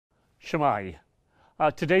Shemai.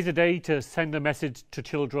 Today's a day to send a message to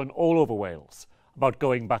children all over Wales about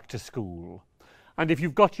going back to school. And if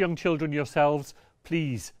you've got young children yourselves,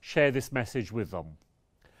 please share this message with them.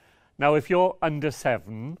 Now, if you're under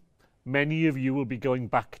 7, many of you will be going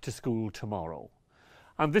back to school tomorrow.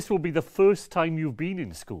 And this will be the first time you've been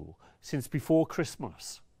in school since before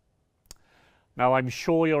Christmas. Now, I'm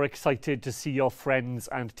sure you're excited to see your friends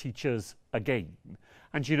and teachers again.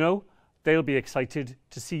 And you know, they'll be excited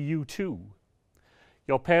to see you too.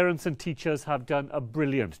 Your parents and teachers have done a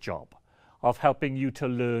brilliant job of helping you to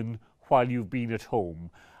learn while you've been at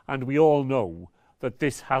home. And we all know that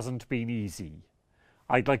this hasn't been easy.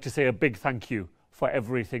 I'd like to say a big thank you for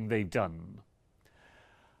everything they've done.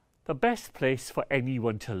 The best place for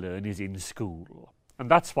anyone to learn is in school.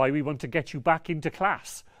 And that's why we want to get you back into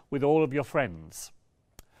class with all of your friends.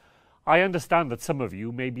 I understand that some of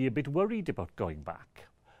you may be a bit worried about going back,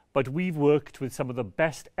 but we've worked with some of the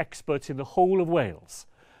best experts in the whole of Wales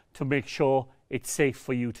to make sure it's safe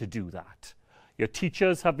for you to do that. Your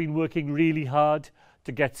teachers have been working really hard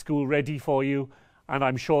to get school ready for you, and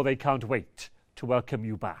I'm sure they can't wait to welcome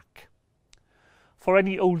you back. For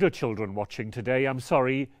any older children watching today, I'm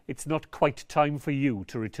sorry, it's not quite time for you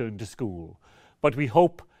to return to school, but we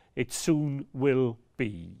hope it soon will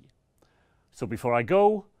be. So before I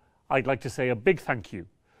go, I'd like to say a big thank you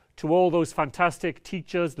to all those fantastic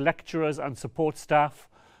teachers, lecturers and support staff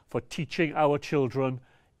for teaching our children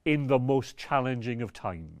in the most challenging of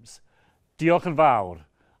times. Diolch yn fawr,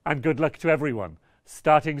 and good luck to everyone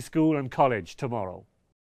starting school and college tomorrow.